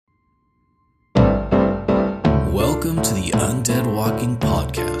Welcome to the Undead Walking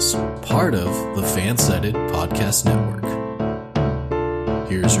Podcast, part of the Fansided Podcast Network.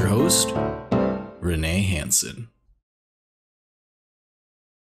 Here's your host, Renee Hansen.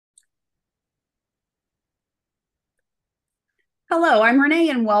 Hello, I'm Renee,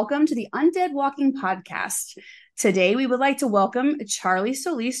 and welcome to the Undead Walking Podcast. Today, we would like to welcome Charlie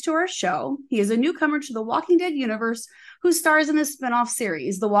Solis to our show. He is a newcomer to the Walking Dead universe who stars in the spinoff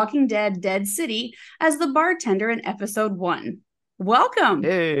series, The Walking Dead Dead City, as the bartender in episode 1. Welcome.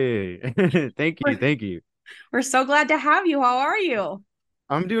 Hey, thank you. We're so glad to have you. How are you?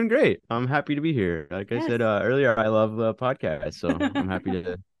 I'm doing great. I'm happy to be here. Like I said earlier, I love the podcast, so I'm happy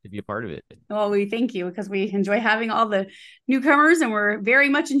to be a part of it. Well, we thank you because we enjoy having all the newcomers, and we're very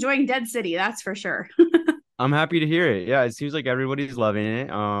much enjoying Dead City, that's for sure. I'm happy to hear it. Yeah, it seems like everybody's loving it.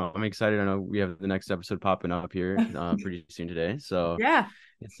 I'm excited. I know we have the next episode popping up here pretty soon today. So yeah,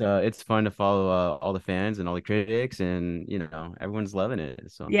 it's fun to follow all the fans and all the critics, and everyone's loving it.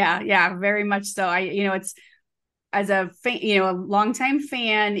 So yeah, very much so. It's as a fan, a longtime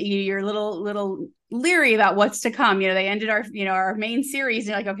fan, you're a little leery about what's to come. They ended our main series,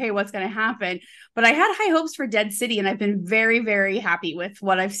 and you're like, okay, what's going to happen? But I had high hopes for Dead City, and I've been very, very happy with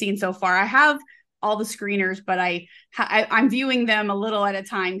what I've seen so far. I have all the screeners, but I'm viewing them a little at a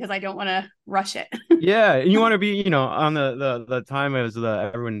time because I don't want to rush it. Yeah, and you want to be, on the time as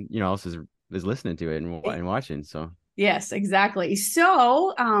everyone else is listening to it and watching. So yes, exactly.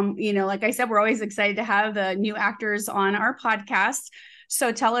 So, like I said, we're always excited to have the new actors on our podcast.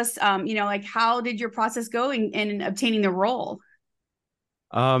 So tell us, how did your process go in obtaining the role?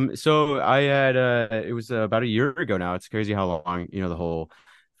 So I had it was about a year ago now. It's crazy how long the whole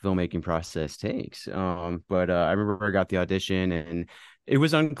filmmaking process takes. But I remember I got the audition, and it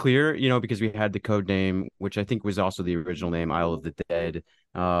was unclear, because we had the code name, which I think was also the original name, Isle of the Dead.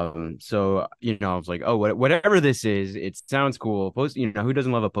 So I was like, oh, whatever this is, it sounds cool. Who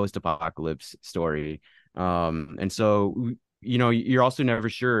doesn't love a post-apocalypse story? And so you're also never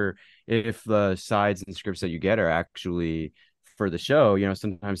sure if the sides and scripts that you get are actually for the show.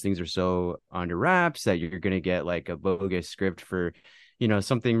 Sometimes things are so under wraps that you're gonna get like a bogus script for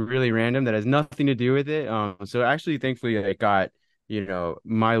something really random that has nothing to do with it. So actually, thankfully, I got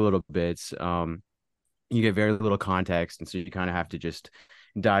my little bits. You get very little context, and so you kind of have to just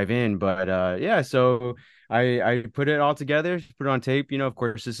dive in. But yeah, so I put it all together, put it on tape. Of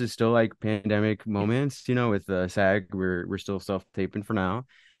course, this is still like pandemic moments. With SAG, we're still self-taping for now,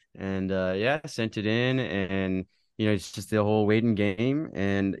 and yeah, sent it in, and it's just the whole waiting game.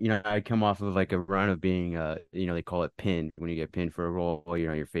 And I come off of like a run of being they call it pinned when you get pinned for a role.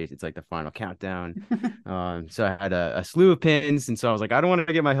 Your face, it's like the final countdown. So I had a slew of pins, and so I was like, I don't want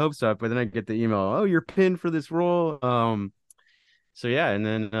to get my hopes up, but then I get the email, oh, you're pinned for this role. So yeah, and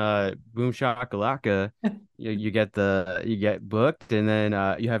then boom shakalaka, you get booked, and then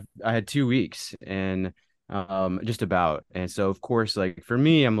I had 2 weeks, and just about. And so of course, like for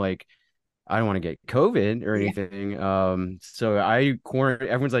me, I'm like, I don't want to get COVID or anything. So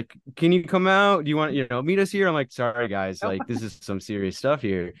everyone's like, can you come out? Do you want, meet us here? I'm like, sorry guys, like this is some serious stuff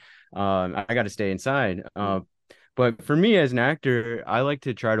here. I got to stay inside. But for me as an actor, I like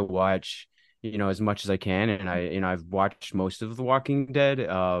to try to watch, as much as I can. And I've watched most of The Walking Dead.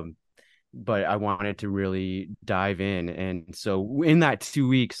 But I wanted to really dive in. And so in that 2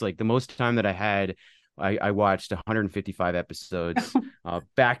 weeks, like the most time that I had, I watched 155 episodes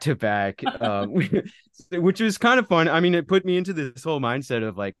back to back, which was kind of fun. I mean, it put me into this whole mindset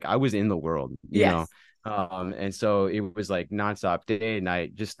of like I was in the world, Yes. And so it was like nonstop day and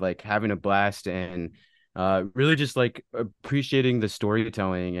night, just like having a blast, and really just like appreciating the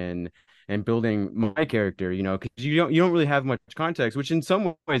storytelling and building my character, because you don't really have much context, which in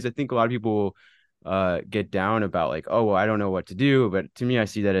some ways I think a lot of people get down about, like, oh well, I don't know what to do. But to me, I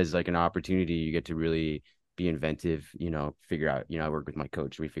see that as like an opportunity. You get to really be inventive, figure out, I work with my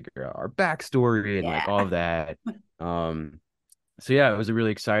coach, we figure out our backstory and like all of that. So yeah, it was a really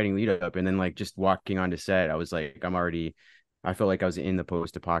exciting lead up. And then like just walking onto set, I was like, I felt like I was in the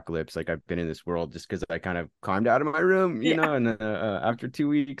post-apocalypse. Like I've been in this world just because I kind of climbed out of my room, and after 2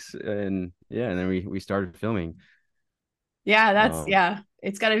 weeks, and then we started filming. Yeah,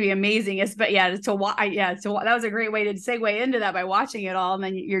 it's got to be amazing. That was a great way to segue into that by watching it all, and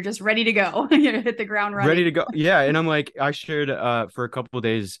then you're just ready to go. Hit the ground running. Ready to go. Yeah, and I'm like, I shared for a couple of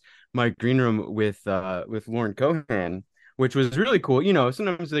days my green room with Lauren Cohan, which was really cool.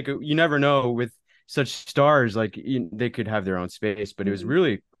 Sometimes like you never know with such stars, like they could have their own space, but it was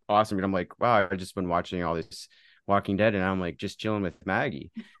really awesome. And I'm like, wow, I've just been watching all this Walking Dead, and I'm like just chilling with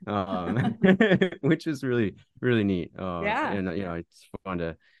Maggie, which is really, really neat. And it's fun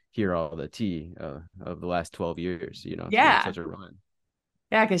to hear all the tea of the last 12 years. It's been Yeah. such a run.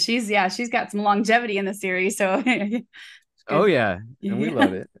 Yeah, because she's got some longevity in the series. So Oh good. yeah, and we Yeah.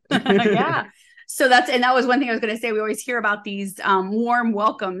 love it. Yeah. So that was one thing I was going to say. We always hear about these warm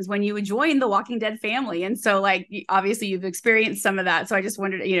welcomes when you join the Walking Dead family. And so like, obviously you've experienced some of that. So I just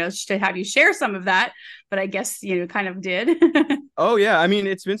wondered, to have you share some of that, but I guess, kind of did. Oh yeah, I mean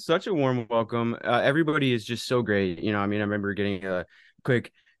it's been such a warm welcome. Everybody is just so great. I mean I remember getting a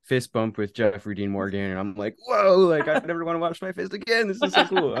quick fist bump with Jeffrey Dean Morgan, and I'm like, whoa, like I never want to watch my fist again. This is so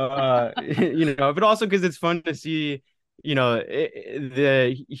cool. But also because it's fun to see,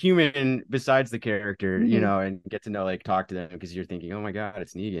 the human besides the character, Mhm. and get to know, like, talk to them, because you're thinking, oh my God,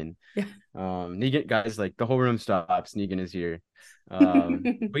 it's Negan. Yeah. Negan, guys, like the whole room stops. Negan is here.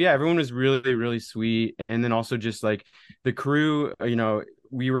 But yeah, everyone was really, really sweet. And then also just like the crew,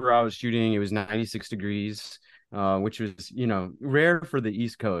 we were out shooting, it was 96 degrees, which was, rare for the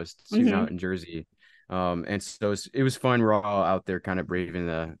East Coast, shooting out Mhm. in Jersey. And so it was fun. We're all out there kind of braving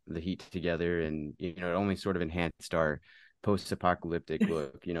the heat together, and it only sort of enhanced our post-apocalyptic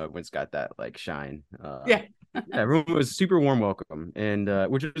look. Everyone's got that like shine. Yeah. Yeah, everyone was super warm welcome, and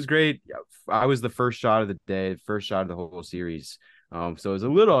which was great. I was the first shot of the day, first shot of the whole series. So it was a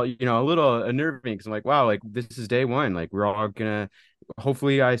little unnerving, because I'm like, wow, like this is day one. Like we're all gonna,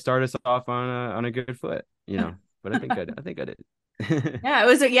 hopefully I start us off on a good foot, But I think I did. Yeah,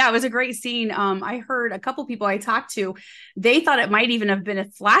 it was a great scene. I heard a couple people I talked to, they thought it might even have been a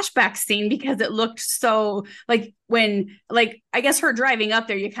flashback scene because it looked so like when like I guess her driving up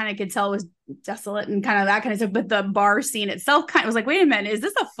there, you kind of could tell it was desolate and kind of that kind of stuff. But the bar scene itself kind of was like, wait a minute, is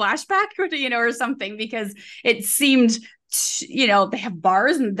this a flashback or something? Because it seemed, they have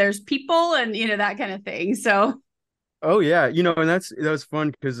bars and there's people and that kind of thing. So Oh yeah, and that was fun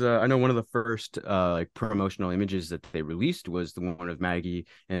because I know one of the first like promotional images that they released was the one of Maggie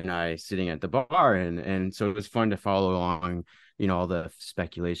and I sitting at the bar, and so it was fun to follow along, all the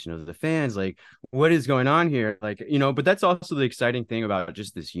speculation of the fans, like what is going on here, like, but that's also the exciting thing about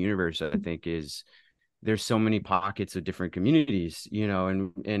just this universe, I think, is there's so many pockets of different communities,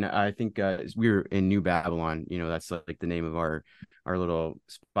 and I think we're in New Babylon, that's like the name of our little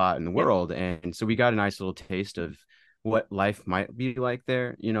spot in the yeah. world, and so we got a nice little taste of what life might be like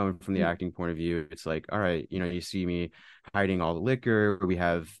there, from the acting point of view. It's like, all right, you see me hiding all the liquor.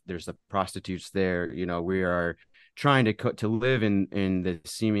 There's the prostitutes there. We are trying to live in the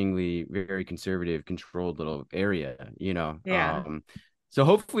seemingly very conservative, controlled little area. Yeah. So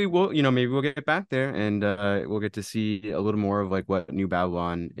hopefully maybe we'll get back there, and we'll get to see a little more of like what New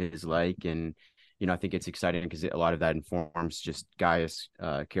Babylon is like, and I think it's exciting because a lot of that informs just Gaius'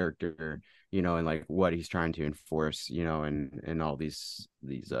 character, and like what he's trying to enforce, and all these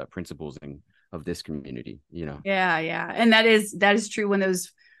principles of this community. Yeah, yeah. And that is true. When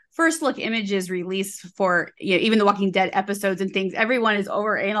those first look images released for even the Walking Dead episodes and things, everyone is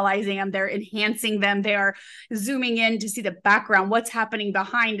over analyzing them, they're enhancing them, they are zooming in to see the background, what's happening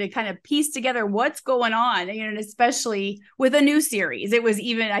behind, to kind of piece together what's going on, and especially with a new series, it was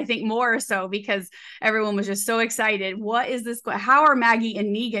even, I think, more so because everyone was just so excited. What is this? How are Maggie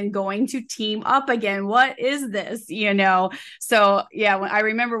and Negan going to team up again? What is this? So yeah, when I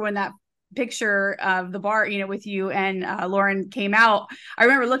remember when that picture of the bar, with you and Lauren came out, I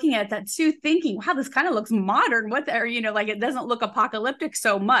remember looking at that too, thinking, wow, this kind of looks modern. Like it doesn't look apocalyptic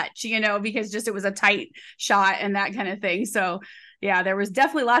so much, because just it was a tight shot and that kind of thing. So yeah, there was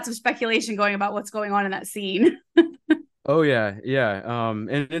definitely lots of speculation going about what's going on in that scene. Oh yeah, yeah.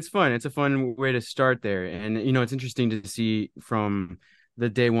 And it's fun. It's a fun way to start there. And it's interesting to see from the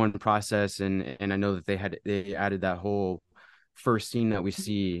day one process, and I know that they added that whole first scene that we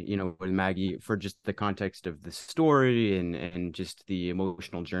see, with Maggie, for just the context of the story and just the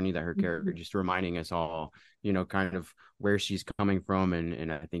emotional journey that her character, just reminding us all, kind of where she's coming from,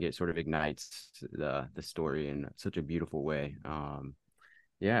 and I think it sort of ignites the story in such a beautiful way.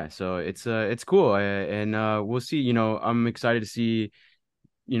 Yeah, so it's cool, and we'll see. I'm excited to see,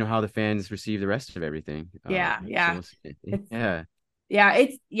 how the fans receive the rest of everything. Yeah, So yeah. we'll see. It's Yeah.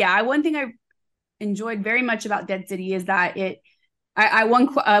 yeah. One thing I enjoyed very much about Dead City is that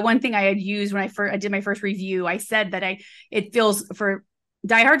one thing I had used when I did my first review, I said that it feels, for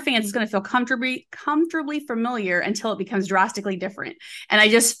diehard fans, it's going to feel comfortably familiar until it becomes drastically different. And I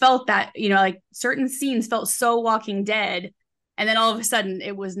just felt that, like certain scenes felt so Walking Dead, and then all of a sudden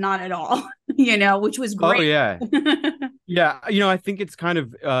it was not at all, which was Oh great. yeah. Yeah, I think it's kind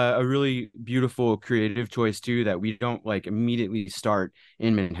of a really beautiful creative choice too, that we don't like immediately start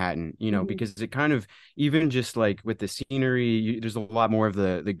in Manhattan, because it kind of, even just like with the scenery, there's a lot more of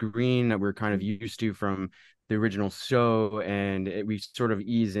the green that we're kind of used to from the original show, and we sort of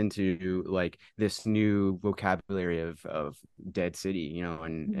ease into like this new vocabulary of Dead City, you know,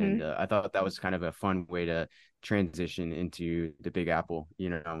 and I thought that was kind of a fun way to transition into the Big Apple. You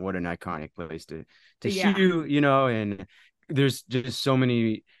know, what an iconic place to Yeah. shoot, you know, and there's just so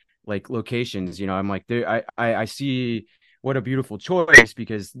many like locations, you know. I'm like, there I see what a beautiful choice,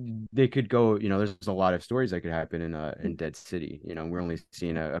 because they could go, you know, there's a lot of stories that could happen in Dead City. You know, we're only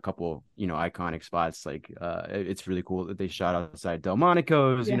seeing a couple, you know, iconic spots. Like it's really cool that they shot outside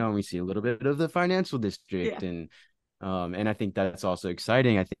Delmonico's, you Yeah. know, and we see a little bit of the financial Yeah. district, and I think that's also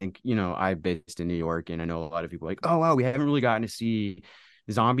exciting. I think, you know, I'm based in New York, and I know a lot of people like, oh wow, we haven't really gotten to see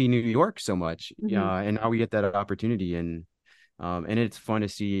zombie New York so much. Hmm. And now we get that opportunity, and it's fun to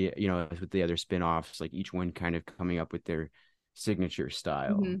see, you know, with the other spin-offs, like each one kind of coming up with their signature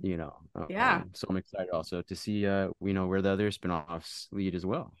style, Hmm. you know. Yeah. So I'm excited also to see, you know, where the other spin-offs lead as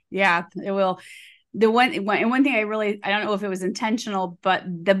well. Yeah. It will. One thing I don't know if it was intentional, but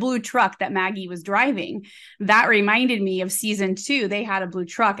the blue truck that Maggie was driving, that reminded me of season 2. They had a blue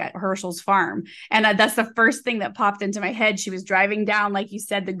truck at Herschel's farm, and that's the first thing that popped into my head. She was driving down, like you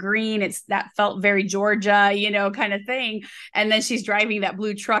said, the green. That felt very Georgia, you know, kind of thing. And then she's driving that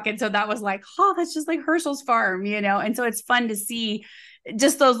blue truck, and so that was like, oh, that's just like Herschel's farm, you know. And so it's fun to see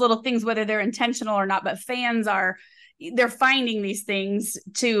just those little things, whether they're intentional or not. But they're finding these things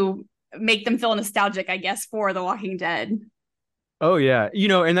to make them feel nostalgic, I guess, for The Walking Dead. Oh yeah, you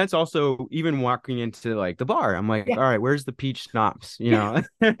know, and that's also even walking into like the bar. I'm like, Yeah. all right, where's the peach schnapps? You Yeah.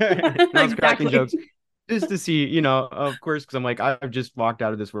 know, and I was cracking Exactly. jokes just to see, you know, of course, because I'm like, I've just walked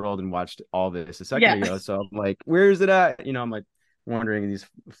out of this world and watched all this a second Yeah. ago. So I'm like, where is it at? You know, I'm like wondering these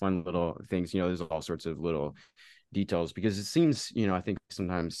fun little things. You know, there's all sorts of little details, because it seems, you know, I think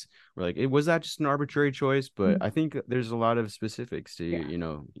sometimes we're like, was that just an arbitrary choice? But I think there's a lot of specifics to, Yeah. you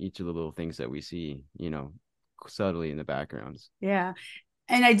know, each of the little things that we see, you know, subtly in the backgrounds. Yeah.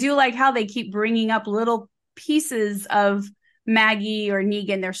 And I do like how they keep bringing up little pieces of Maggie or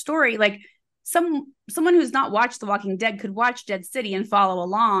Negan, their story. Like someone who's not watched The Walking Dead could watch Dead City and follow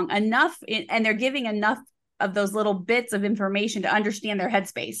along and they're giving enough of those little bits of information to understand their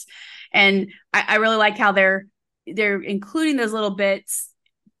headspace. And I really like how they're including those little bits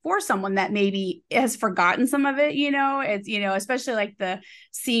for someone that maybe has forgotten some of it, you know. It's, you know, especially like the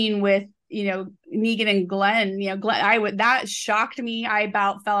scene with, you know, Negan and Glenn, you know, that shocked me. I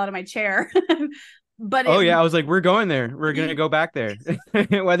about fell out of my chair. But Oh yeah, I was like, we're going there. We're gonna go back there,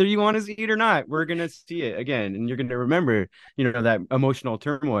 whether you want to see it or not. We're gonna see it again, and you're gonna remember, you know, that emotional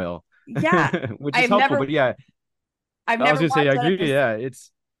turmoil, yeah, which is I've helpful. But never, yeah, I've I was never gonna say, watched I that agree. episode. Yeah,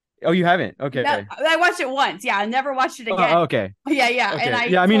 it's. Oh, you haven't? No, Okay. I watched it once. Yeah, I never watched it again. Okay. Yeah, yeah. And Okay.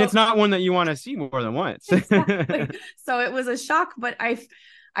 Yeah, I mean, so it's not one that you want to see more than once. exactly. So it was a shock, but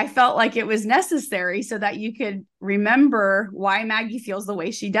I felt like it was necessary so that you could remember why Maggie feels the way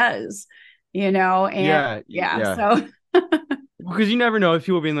she does, you know. And Yeah, yeah, yeah. so Because you never know, if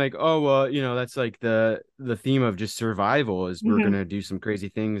people being like, oh well, you know, that's like the theme of just survival, is we're mhm. gonna do some crazy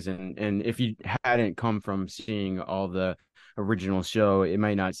things, and if you hadn't come from seeing all the original show, it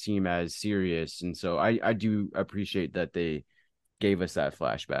might not seem as serious. And so I do appreciate that they gave us that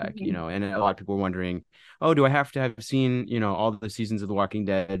flashback, you Mhm. know. And a lot of people were wondering, oh, do I have to have seen, you know, all the seasons of The Walking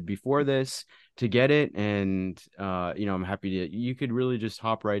Dead before this to get it? And you know, I'm happy to, you could really just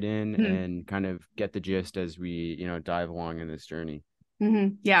hop right in Mhm. and kind of get the gist as we, you know, dive along in this journey.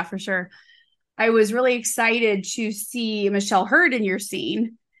 Mhm. Yeah, for sure. I was really excited to see Michelle Hurd in your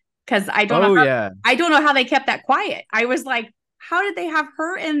scene because Oh yeah. I don't know how they kept that quiet. I was like, how did they have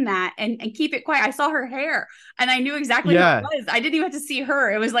her in that and keep it quiet? I saw her hair and I knew exactly who it Yeah. was. I didn't even have to see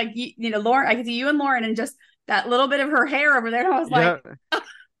her. It was like, you know, Lauren, I could see you and Lauren and just that little bit of her hair over there. And I was like, Yeah.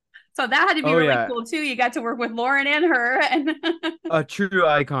 so that had to be Oh really yeah. cool too. You got to work with Lauren and her. And A true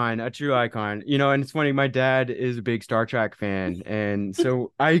icon, you know. And it's funny, my dad is a big Star Trek fan, and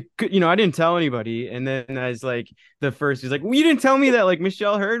so I could, you know, I didn't tell anybody. And then as like the first, he's like, well, you didn't tell me that like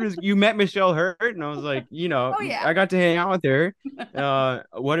Michelle Hurd was, you met Michelle Hurd. And I was like, you know, oh, yeah. I got to hang out with her.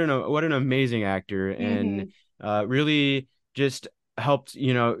 What an amazing actor, and Mm-hmm. really just helped,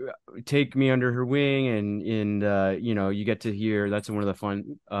 you know, take me under her wing. And you know, you get to hear, that's one of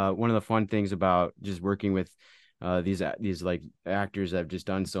the fun things about just working with these like actors that have just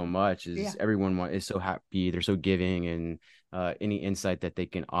done so much, Yeah. is everyone is so happy, they're so giving, and any insight that they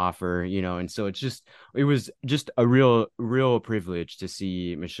can offer, you know. And so it was just a real privilege to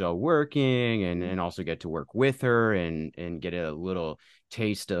see Michelle working, and also get to work with her, and get a little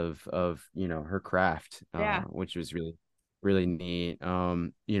taste of, you know, her craft, Yeah. which was really neat.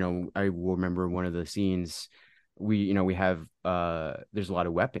 You know, I will remember one of the scenes, we, you know, we have there's a lot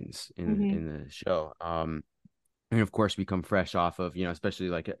of weapons Mm-hmm. in the show. and of course we come fresh off of, especially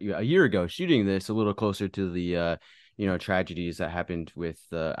like a year ago shooting this, a little closer to the tragedies that happened with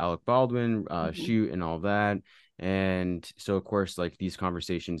Alec Baldwin shoot and all that. And so of course like these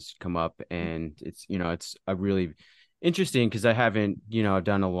conversations come up, and it's a really interesting, because I haven't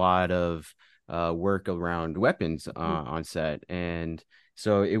done a lot of work around weapons on set. And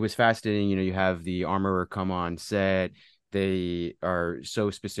so it was fascinating. You have the armorer come on set. They are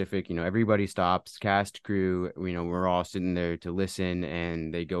so specific, everybody stops, cast, crew, we're all sitting there to listen,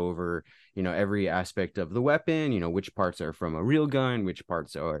 and they go over, every aspect of the weapon, which parts are from a real gun, which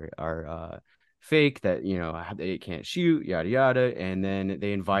parts are fake, that, they can't shoot, yada, yada. And then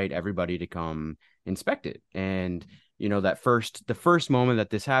they invite everybody to come inspect it. And, the first moment that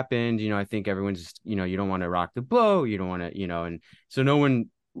this happened, I think everyone's just, you don't want to rock the boat. You don't want to, and so no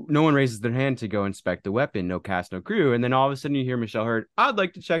one raises their hand to go inspect the weapon, no cast, no crew. And then all of a sudden you hear Michelle Hurd, I'd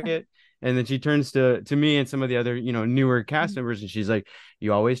like to check it. And then she turns to me and some of the other, newer cast members, and she's like,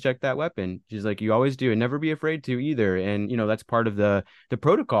 you always check that weapon. She's like, you always do, and never be afraid to either. And, that's part of the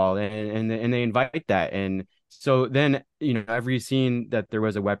protocol, and they invite that. And so then, every scene that there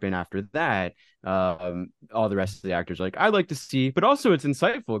was a weapon after that, all the rest of the actors are like, I'd like to see, but also it's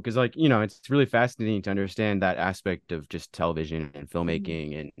insightful because like, it's really fascinating to understand that aspect of just television and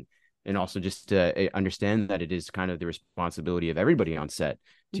filmmaking, and also just to understand that it is kind of the responsibility of everybody on set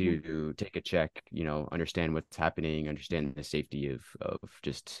to take a check, understand what's happening, understand the safety of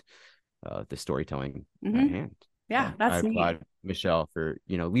just the storytelling at hand. Yeah, that's I applaud neat. Michelle for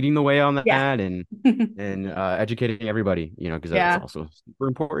leading the way on that, and educating everybody, because that's also super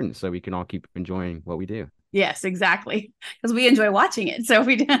important, so we can all keep enjoying what we do. Yes, exactly, because we enjoy watching it, so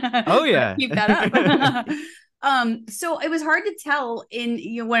we oh yeah keep that up. So it was hard to tell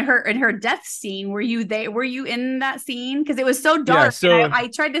when her death scene. Were you in that scene? Because it was so dark. Yeah, so and I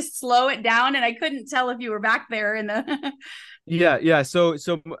tried to slow it down, and I couldn't tell if you were back there in the Yeah. So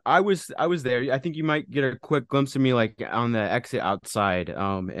I was there. I think you might get a quick glimpse of me like on the exit outside.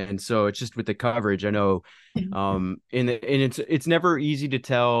 And so it's just with the coverage, I know, and it's never easy to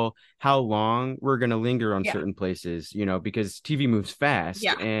tell how long we're gonna linger on certain places, because TV moves fast,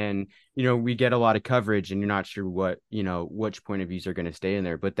 and we get a lot of coverage, and you're not sure what which point of views are gonna stay in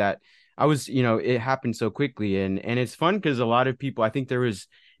there. But that I was, it happened so quickly, and it's fun because a lot of people, I think it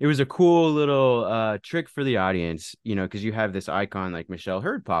was a cool little trick for the audience, because you have this icon like Michelle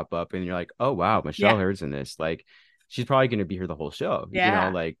Hurd pop up, and you're like, oh wow, Michelle Hurd's in this. Like, she's probably going to be here the whole show.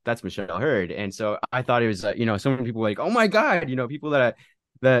 Like that's Michelle Hurd. And so I thought it was, so many people were like, oh my God, people that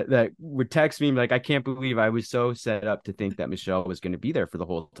would text me like, I can't believe I was so set up to think that Michelle was going to be there for the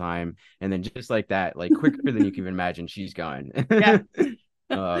whole time. And then just like that, like quicker than you can even imagine, she's gone.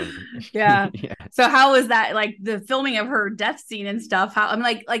 Yeah. So how was that, like the filming of her death scene and stuff? How I'm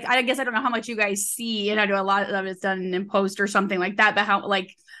like I guess I don't know how much you guys see, and I know a lot of it's done in post or something like that, but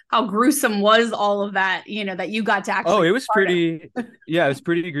how gruesome was all of that, that you got to actually it was pretty it was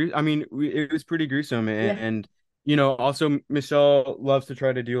pretty gruesome. I mean, it was pretty gruesome, and also Michelle loves to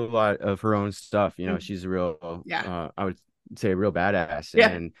try to do a lot of her own stuff. She's a real I would say a real badass.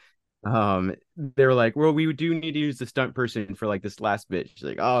 And they were like, well, we do need to use the stunt person for like this last bit. She's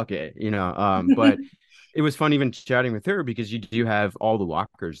like, oh, okay, but it was fun even chatting with her, because you do have all the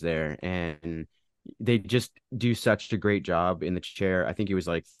walkers there, and they just do such a great job in the chair. I think it was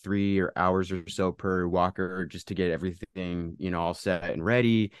like 3 hours or so per walker just to get everything all set and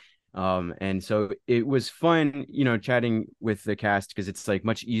ready. And so it was fun chatting with the cast, because it's like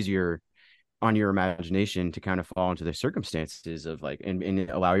much easier on your imagination to kind of fall into the circumstances of like, and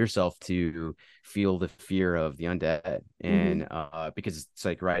allow yourself to feel the fear of the undead. And because it's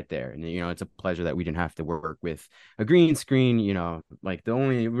like right there, and it's a pleasure that we didn't have to work with a green screen. Like the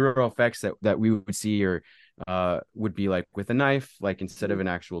only real effects that we would see or would be like with a knife, like instead of an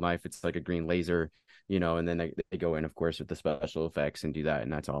actual knife, it's like a green laser, and then they go in, of course, with the special effects and do that,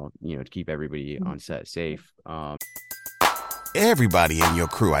 and that's all to keep everybody on set safe. Everybody in your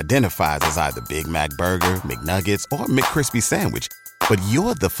crew identifies as either Big Mac Burger, McNuggets, or McCrispy Sandwich. But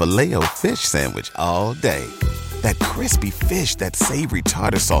you're the Filet-O-Fish Sandwich all day. That crispy fish, that savory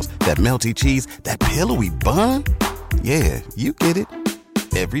tartar sauce, that melty cheese, that pillowy bun. Yeah, you get it.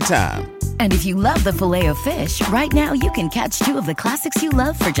 Every time. And if you love the Filet-O-Fish, right now you can catch 2 of the classics you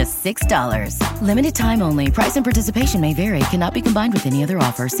love for just $6. Limited time only. Price and participation may vary. Cannot be combined with any other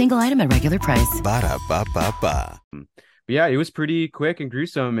offer. Single item at regular price. Ba-da-ba-ba-ba. Yeah, it was pretty quick and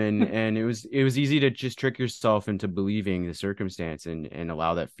gruesome, and it was easy to just trick yourself into believing the circumstance and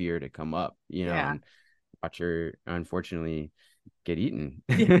allow that fear to come up, and watch her unfortunately get eaten.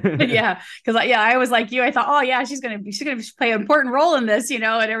 Yeah, because I was like you. I thought, oh yeah, she's gonna play an important role in this, and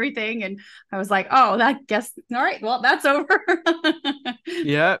everything. And I was like, oh, that guess all right. Well, that's over.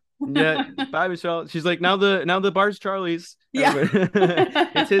 Yeah. Bye, Michelle. She's like, now the bar's Charlie's. Yeah.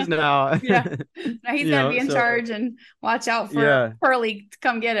 It's his now. Yeah. Now he's got to be in charge and watch out for Pearly to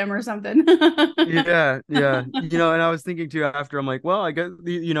come get him or something. Yeah. And I was thinking too after, I'm like, well, I guess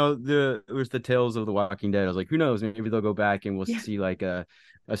it was the Tales of the Walking Dead. I was like, who knows? Maybe they'll go back and we'll see like a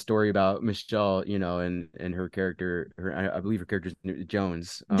story about Michelle, and her character. I believe her character's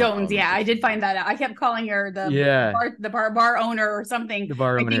Jones. Jones, yeah, I did find that out. I kept calling her the bar owner or something. The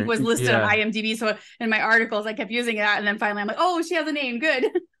bar owner, I think was listed on IMDb. So in my articles, I kept using that, and then finally, I'm like, oh, she has a name. Good.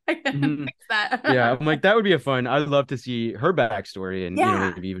 I can fix that. Yeah, I'm like, that would be I'd love to see her backstory and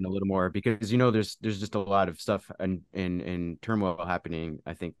maybe even a little more, because there's just a lot of stuff and turmoil happening,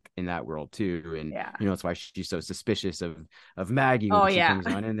 I think, in that world too. And that's why she's so suspicious of Maggie when she comes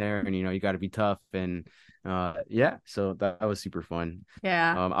on in there, and you got to be tough. And so that was super fun.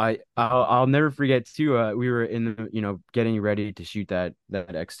 I'll never forget too, we were in the getting ready to shoot that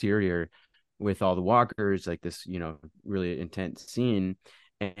exterior with all the walkers, like this really intense scene.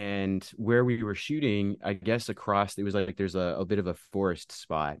 And where we were shooting, I guess across, it was like there's a bit of a forest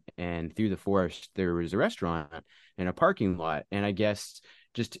spot, and through the forest there was a restaurant and a parking lot. And I guess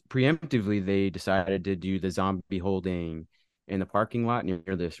just preemptively they decided to do the zombie holding in the parking lot near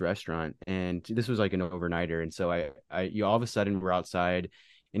this restaurant. And this was like an overnighter. And so you all of a sudden we're outside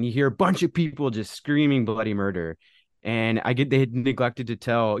and you hear a bunch of people just screaming bloody murder. And they had neglected to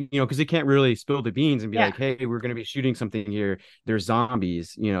tell, because they can't really spill the beans and be like, hey, we're going to be shooting something here. There's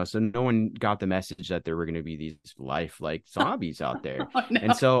zombies, so no one got the message that there were going to be these lifelike zombies out there. Oh, no.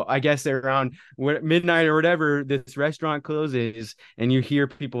 And so I guess around midnight or whatever, this restaurant closes and you hear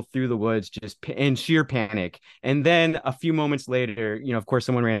people through the woods just in sheer panic. And then a few moments later, of course,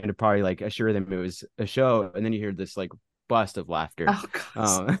 someone ran to probably like assure them it was a show. And then you hear this like bust of laughter.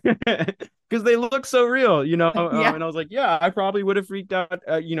 Oh, because they look so real, and I was like, yeah, I probably would have freaked out.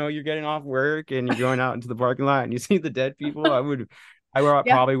 You're getting off work and you're going out into the parking lot and you see the dead people. I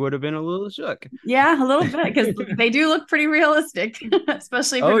probably would have been a little shook. Yeah, a little bit, because they do look pretty realistic,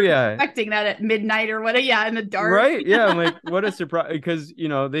 especially if you're expecting that at midnight or what. Yeah, in the dark. Right. Yeah. I'm like, what a surprise, because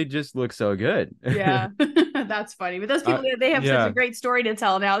they just look so good. Yeah, that's funny. But those people, they have such a great story to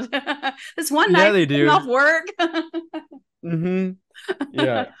tell now. This one night, they do off work.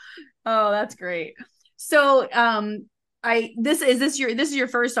 Yeah. Oh, that's great. So, this is your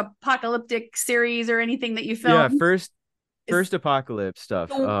first apocalyptic series or anything that you filmed? Yeah, first apocalypse stuff,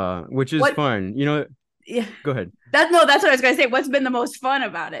 which is fun. Yeah. Go ahead. That's what I was gonna say. What's been the most fun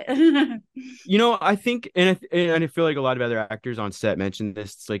about it? I think, and I feel like a lot of other actors on set mentioned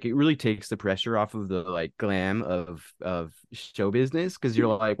this. It's like it really takes the pressure off of the like glam of show business, because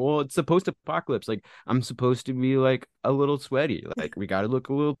you're like, well, it's a post-apocalypse. Like I'm supposed to be like a little sweaty. Like we got to look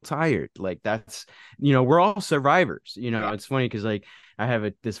a little tired. Like that's we're all survivors. It's funny because like I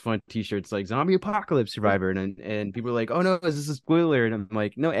have this fun T-shirt. It's like zombie apocalypse survivor, and people are like, oh no, is this a spoiler? And I'm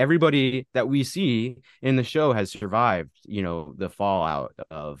like, no, everybody that we see in the show has survived, the fallout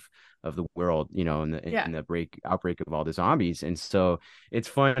of the world, in the outbreak of all the zombies. And so it's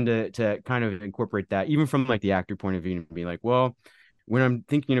fun to kind of incorporate that, even from like the actor point of view, and be like, well, when I'm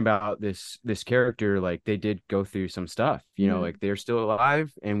thinking about this character, like they did go through some stuff, like they're still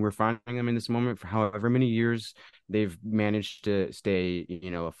alive and we're finding them in this moment for however many years they've managed to stay,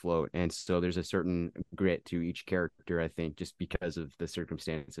 afloat. And so there's a certain grit to each character, I think, just because of the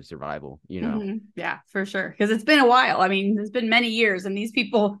circumstance of survival, Yeah, for sure. Because it's been a while. I mean, it's been many years and these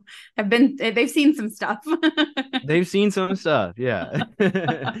people they've seen some stuff. They've seen some stuff. Yeah.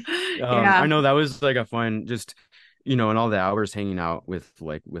 I know that was like a fun, just, and all the hours hanging out with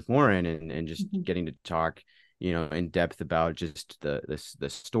Lauren and just getting to talk, in depth about just the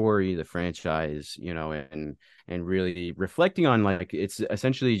story, the franchise, and really reflecting on like, it's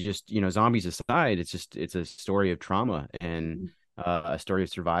essentially just, zombies aside, it's a story of trauma and a story of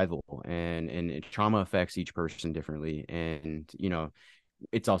survival, and trauma affects each person differently. And,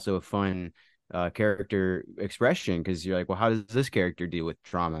 it's also a fun character expression, because you're like, well, how does this character deal with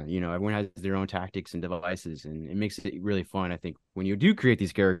trauma? Everyone has their own tactics and devices, and it makes it really fun, I think, when you do create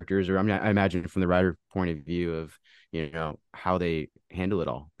these characters, or I imagine from the writer point of view of how they handle it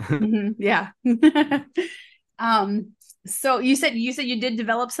all. Yeah. So you said you did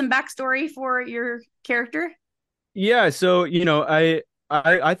develop some backstory for your character. Yeah, so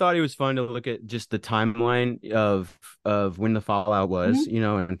I thought it was fun to look at just the timeline of when the fallout was,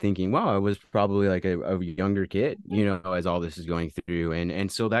 and thinking, wow, I was probably like a younger kid, as all this is going through.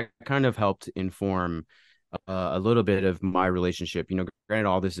 And so that kind of helped inform a little bit of my relationship. Granted,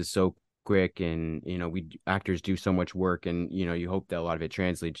 all this is so quick, and we actors do so much work, and you hope that a lot of it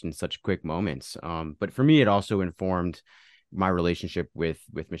translates in such quick moments. But for me, it also informed my relationship with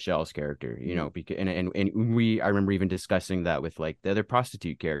Michelle's character, because I remember even discussing that with like the other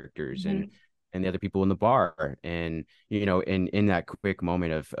prostitute characters and the other people in the bar, and in that quick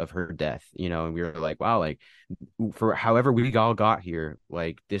moment of her death, and we were like, wow, like for however we all got here,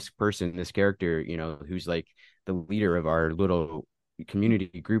 like this character, who's like the leader of our little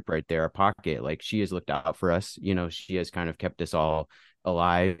community group right there, our pocket, like she has looked out for us, she has kind of kept us all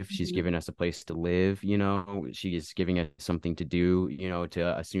alive. She's given us a place to live, she is giving us something to do,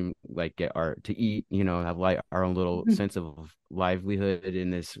 to assume like get our to eat, have like our own little sense of livelihood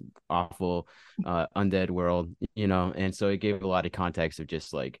in this awful undead world, and so it gave a lot of context of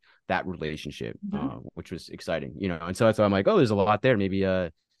just like that relationship, which was exciting, and so that's why I'm like, oh, there's a lot there. Maybe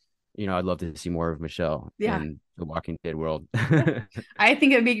I'd love to see more of Michelle in the Walking Dead world. I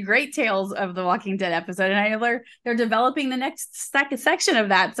think it'd be great Tales of the Walking Dead episode, and I know they're developing the next section of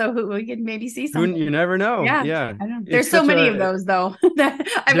that, so we could maybe see something. You never know. Yeah. I don't know. There's so many of those though.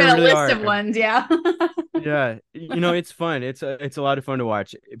 I've got a list of ones. Yeah. Yeah, it's fun. It's a lot of fun to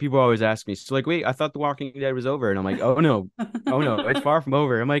watch. People always ask me, so like, wait, I thought the Walking Dead was over, and I'm like, oh no, it's far from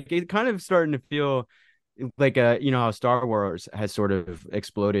over. I'm like, it's kind of starting to feel like how Star Wars has sort of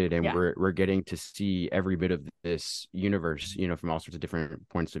exploded, and we're getting to see every bit of this universe, from all sorts of different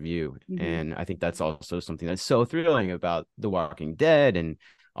points of view. And I think that's also something that's so thrilling about The Walking Dead and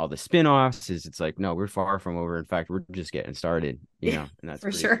all the spin-offs is it's like, no, we're far from over. In fact, we're just getting started, and that's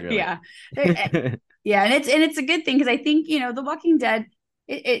for sure. thrilling. Yeah. Yeah. And it's a good thing, because I think, The Walking Dead,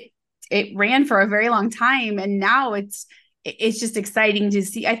 it ran for a very long time, and now it's just exciting to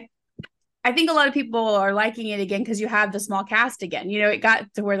see. I think a lot of people are liking it again because you have the small cast again. It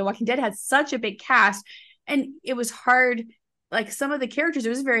got to where The Walking Dead had such a big cast, and it was hard. Like some of the characters, it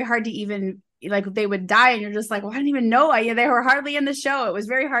was very hard to even, like, they would die and you're just like, well, I didn't even know they were hardly in the show. It was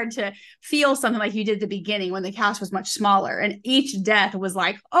very hard to feel something like you did at the beginning when the cast was much smaller, and each death was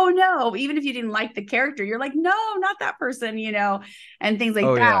like, oh no, even if you didn't like the character, you're like, no, not that person, and things like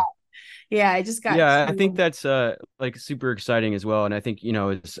that. Yeah, I just got. Yeah, I think that's like super exciting as well, and I think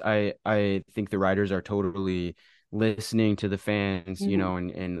I think the writers are totally listening to the fans,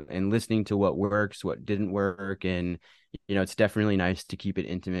 and listening to what works, what didn't work, and it's definitely nice to keep it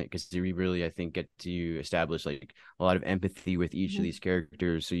intimate because we really, I think, get to establish like a lot of empathy with each of these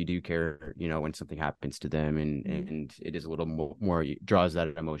characters, so you do care, when something happens to them, and it is a little more draws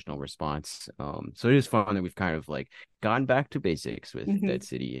that emotional response. So it is fun that we've kind of like gone back to basics with Dead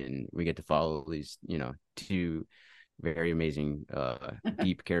City, and we get to follow these, two very amazing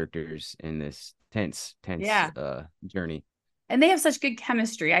deep characters in this tense journey. And they have such good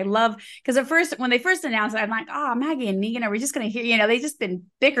chemistry. I love, because at first, when they first announced it, I'm like, oh, Maggie and Negan, are we just going to hear, they just been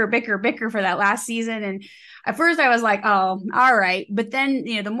bicker for that last season. And at first I was like, oh, all right. But then,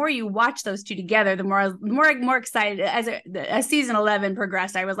 the more you watch those two together, the more excited as season 11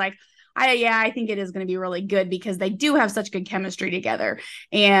 progressed, I was like, I think it is going to be really good because they do have such good chemistry together.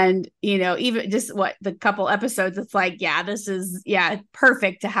 And, even just the couple episodes, it's like, this is,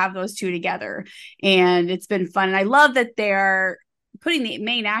 perfect to have those two together. And it's been fun. And I love that they're putting the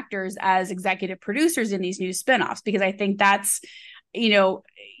main actors as executive producers in these new spinoffs, because I think that's, they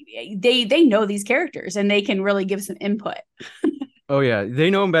know these characters and they can really give some input. Oh yeah, they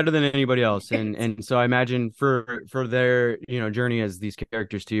know them better than anybody else, and so I imagine for their journey as these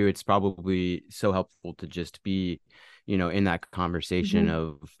characters too, it's probably so helpful to just be in that conversation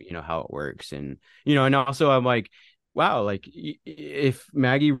of how it works, and and also I'm like, wow, like if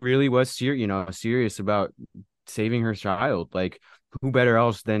Maggie really was serious about saving her child, like who better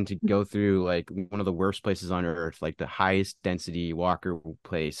else than to go through like one of the worst places on earth, like the highest density walker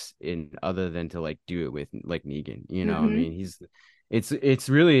place, other than to like do it with like Negan, I mean, it's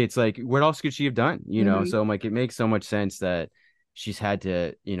really like, what else could she have done, so I'm like, it makes so much sense that she's had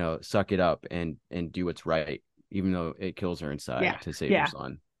to suck it up and do what's right, even though it kills her inside to save her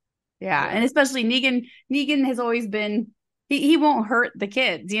son. And especially Negan has always been, he won't hurt the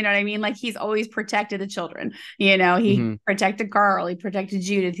kids, you know what I mean? Like he's always protected the children, he protected Carl, he protected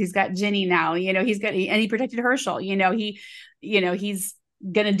Judith, he's got Jenny now, and he protected Herschel, he's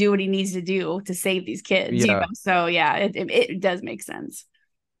gonna do what he needs to do to save these kids, so it does make sense.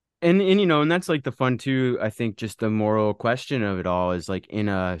 And and that's like the fun too, I think, just the moral question of it all is like, in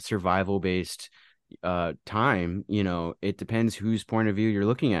a survival based time, it depends whose point of view you're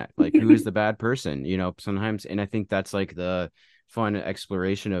looking at, like who is the bad person, sometimes. And I think that's like the fun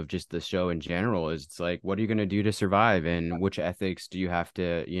exploration of just the show in general. Is it's like, what are you going to do to survive, and which ethics do you have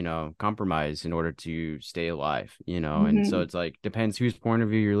to, compromise in order to stay alive, and so it's like, depends whose point of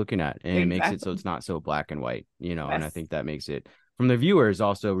view you're looking at, and it makes it so it's not so black and white, and I think that makes it from the viewers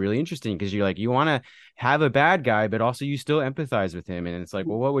also really interesting, because you're like, you want to have a bad guy, but also you still empathize with him, and it's like,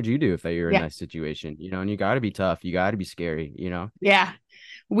 well, what would you do if you're in that situation, and you got to be tough, you got to be scary, Yeah.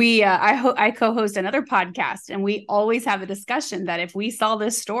 I co-host another podcast, and we always have a discussion that if we saw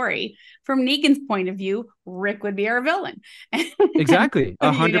this story from Negan's point of view, Rick would be our villain. Exactly.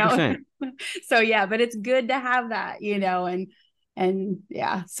 100%. So yeah, but it's good to have that, and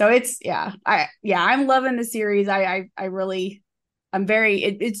yeah, so I'm loving the series.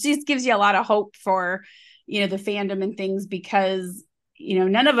 It just gives you a lot of hope for, the fandom and things, because,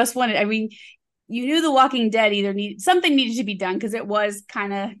 none of us wanted, you knew The Walking Dead something needed to be done, because it was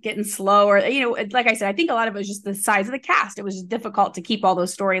kind of getting slow, or, like I said, I think a lot of it was just the size of the cast. It was just difficult to keep all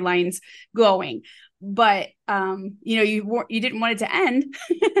those storylines going. But, you didn't want it to end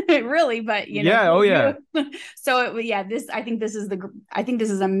really, but, yeah. Oh yeah. So I think this is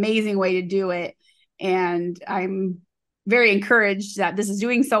an amazing way to do it. And I'm very encouraged that this is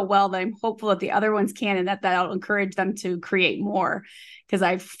doing so well, that I'm hopeful that the other ones can, and that'll encourage them to create more. Because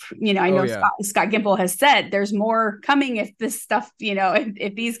I know Scott Gimple has said there's more coming if this stuff,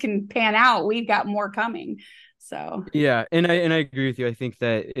 if these can pan out, we've got more coming. So yeah, and I agree with you. I think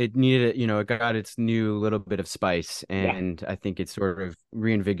that it needed, it got its new little bit of spice, and I think it sort of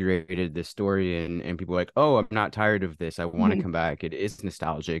reinvigorated the story, and people were like, oh, I'm not tired of this. I want to come back. It is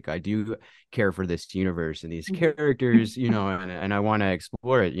nostalgic. I do care for this universe and these characters, and I want to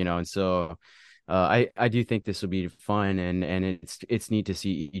explore it, and so. I do think this will be fun, and it's neat to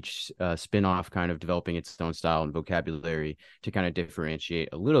see each spin-off kind of developing its own style and vocabulary to kind of differentiate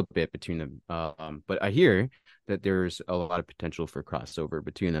a little bit between them. But I hear that there's a lot of potential for crossover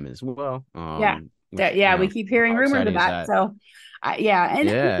between them as well. We keep hearing rumors of that. So,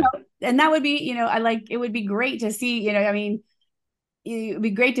 and that would be, it would be great to see. It would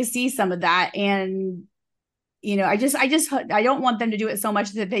be great to see some of that, and. I don't want them to do it so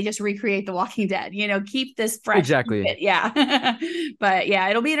much that they just recreate The Walking Dead, keep this fresh. Exactly. Yeah. But yeah,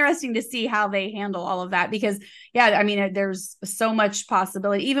 it'll be interesting to see how they handle all of that, because there's so much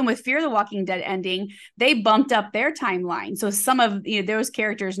possibility. Even with Fear the Walking Dead ending, they bumped up their timeline. So some of those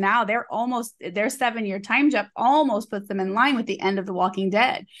characters now, their 7-year time jump almost puts them in line with the end of The Walking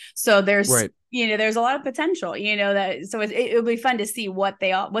Dead. So there's there's a lot of potential, so it'll be fun to see what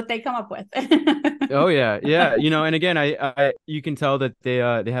they come up with. Oh yeah. And again, I you can tell that they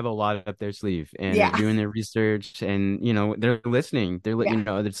have a lot up their sleeve, and they're doing their research, and they're listening.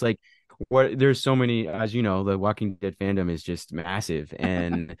 It's like, there's so many, as the Walking Dead fandom is just massive,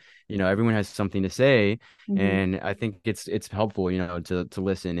 and everyone has something to say, and I think it's helpful to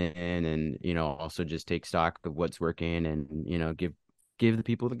listen in, and also just take stock of what's working, and give the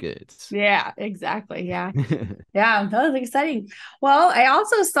people the goods. Yeah, exactly. Yeah. Yeah, that was exciting. Well, I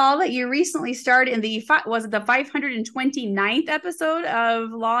also saw that you recently starred in the 529th episode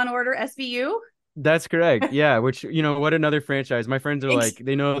of Law and Order SVU. That's correct. Yeah, which what another franchise. My friends are like,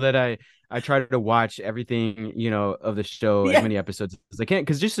 they know that I try to watch everything of the show, as many episodes as I can,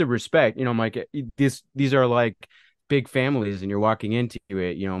 because just to respect, I'm like, these are like big families, and you're walking into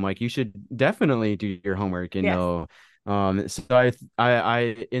it, I'm like, you should definitely do your homework and know. So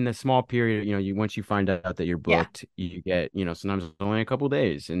I in the small period, once you find out that you're booked, you get, sometimes it's only a couple of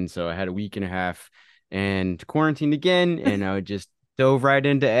days. And so I had a week and a half and quarantined again, and I would just dove right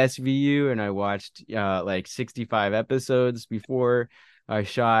into SVU, and I watched like 65 episodes before I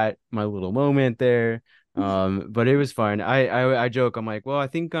shot my little moment there. But it was fun. I joke, I'm like, well, I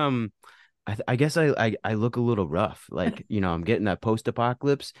think I guess I look a little rough, like I'm getting that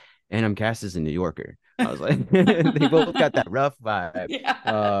post-apocalypse, and I'm cast as a New Yorker. I was like, they both got that rough vibe.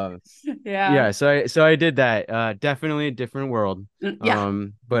 So I did that. Definitely a different world.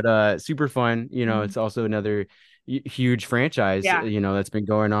 But super fun. It's also another huge franchise. That's been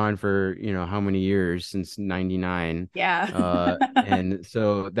going on for how many years, since '99. And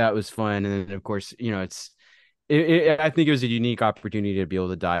so that was fun. And then of course I think it was a unique opportunity to be able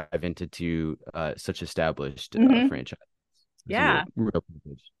to dive into such established franchise. Real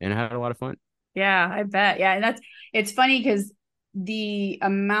privilege, and I had a lot of fun. Yeah, I bet. Yeah, and it's funny because the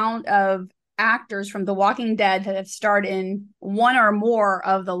amount of actors from The Walking Dead that have starred in one or more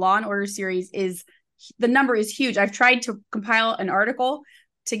of the Law and Order series the number is huge. I've tried to compile an article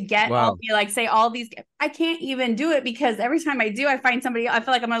to get say all these. I can't even do it, because every time I do, I find somebody. I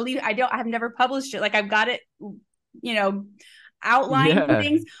feel like I'm gonna leave. I've never published it. Like, I've got it, outlined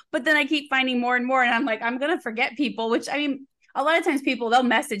things, but then I keep finding more and more, and I'm like, I'm gonna forget people. Which, a lot of times they'll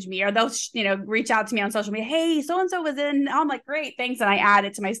message me or they'll, reach out to me on social media. Hey, so-and-so was in. I'm like, great, thanks. And I add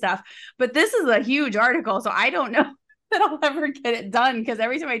it to my stuff. But this is a huge article. So I don't know that I'll ever get it done because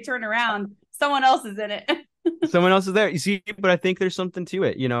every time I turn around, someone else is in it. Someone else is there. You see, but I think there's something to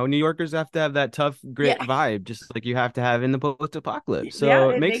it. New Yorkers have to have that tough, grit vibe, just like you have to have in the post-apocalypse.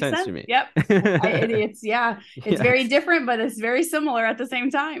 So it makes sense to me. Yep. It's very different, but it's very similar at the same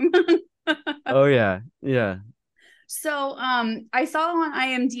time. Oh, yeah. Yeah. So I saw on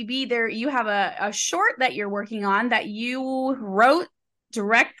IMDb there you have a short that you're working on that you wrote,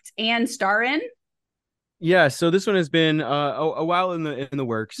 direct, and star in. Yeah, so this one has been a while in the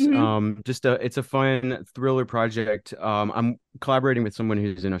works. Mm-hmm. It's a fun thriller project. I'm collaborating with someone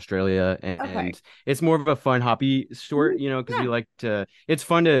who's in Australia, and it's more of a fun hobby short, because we like to. It's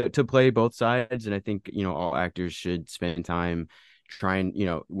fun to play both sides, and I think all actors should spend time trying,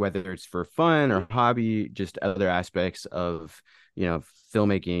 whether it's for fun or hobby, just other aspects of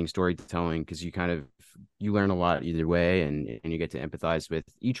filmmaking, storytelling, because you learn a lot either way, and you get to empathize with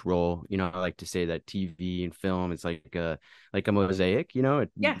each role. I like to say that TV and film is like a mosaic.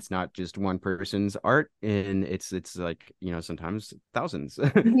 It's not just one person's art, and it's like sometimes thousands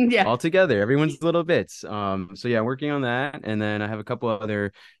all together, everyone's little bits. So yeah, working on that, and then I have a couple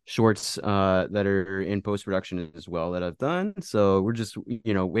other shorts that are in post-production as well that I've done. So we're just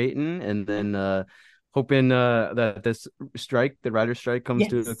waiting, and then hoping that this the writer's strike comes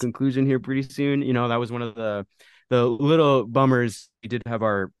to a conclusion here pretty soon. That was one of the little bummers. We did have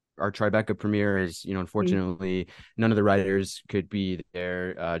our Tribeca premiere is, unfortunately none of the writers could be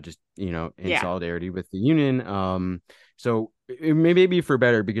there, just, in solidarity with the union. So it may be for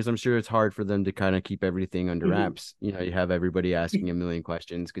better, because I'm sure it's hard for them to kind of keep everything under wraps. You have everybody asking a million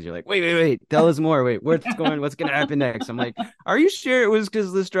questions because you're like, wait, tell us more. Wait, what's going to happen next? I'm like, are you sure it was because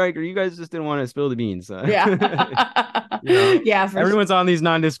of the strike, or you guys just didn't want to spill the beans? Everyone's on these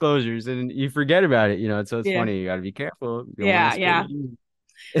non-disclosures and you forget about it, so it's funny. You got to be careful. Yeah,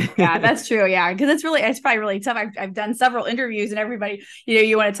 that's true. Yeah, because it's probably really tough. I've done several interviews, and everybody,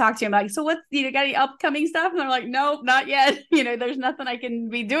 you want to talk to them like, so what's got any upcoming stuff? And they're like, nope, not yet. There's nothing I can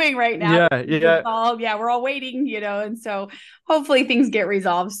be doing right now. We're all waiting. And so hopefully things get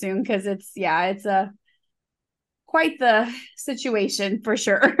resolved soon, because it's quite the situation for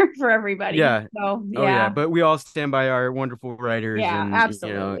sure for everybody. But we all stand by our wonderful writers, and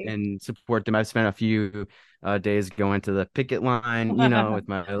absolutely, and support them. I've spent a few days going to the picket line,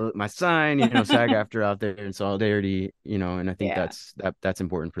 with my sign, SAG-AFTRA out there in solidarity, and I think that's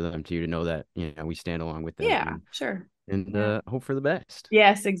important for them too, to know that we stand along with them. Sure. And hope for the best.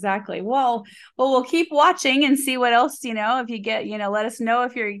 Yes, exactly. Well, we'll keep watching and see what else, if you get, let us know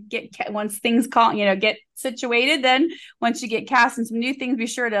if you once things get situated. Then once you get cast in some new things, be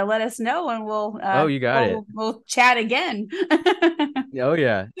sure to let us know, and we'll you got it. We'll chat again. Oh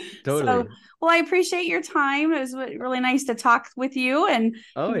yeah, totally. So, I appreciate your time. It was really nice to talk with you and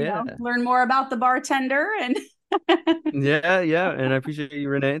learn more about the bartender and. And I appreciate you,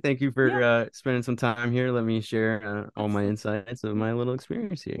 Renee. Thank you for spending some time here. Let me share all my insights of my little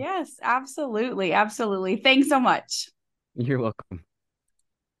experience here. Yes, absolutely. Thanks so much. You're welcome.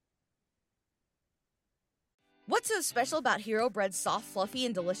 What's so special about Hero Bread's soft, fluffy,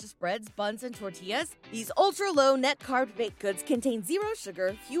 and delicious breads, buns, and tortillas? These ultra-low net-carb baked goods contain 0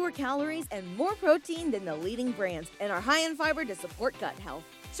 sugar, fewer calories, and more protein than the leading brands, and are high in fiber to support gut health.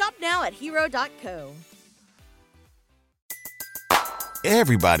 Shop now at hero.co.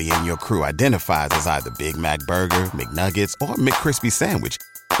 Everybody in your crew identifies as either Big Mac Burger, McNuggets, or McCrispy Sandwich.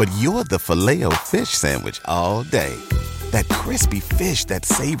 But you're the Filet-O-Fish Sandwich all day. That crispy fish, that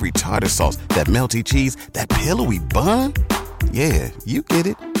savory tartar sauce, that melty cheese, that pillowy bun. Yeah, you get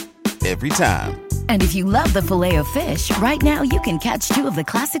it. Every time. And if you love the Filet-O-Fish, right now you can catch 2 of the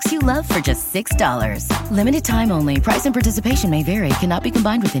classics you love for just $6. Limited time only. Price and participation may vary. Cannot be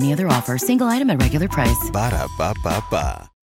combined with any other offer. Single item at regular price. Ba-da-ba-ba-ba.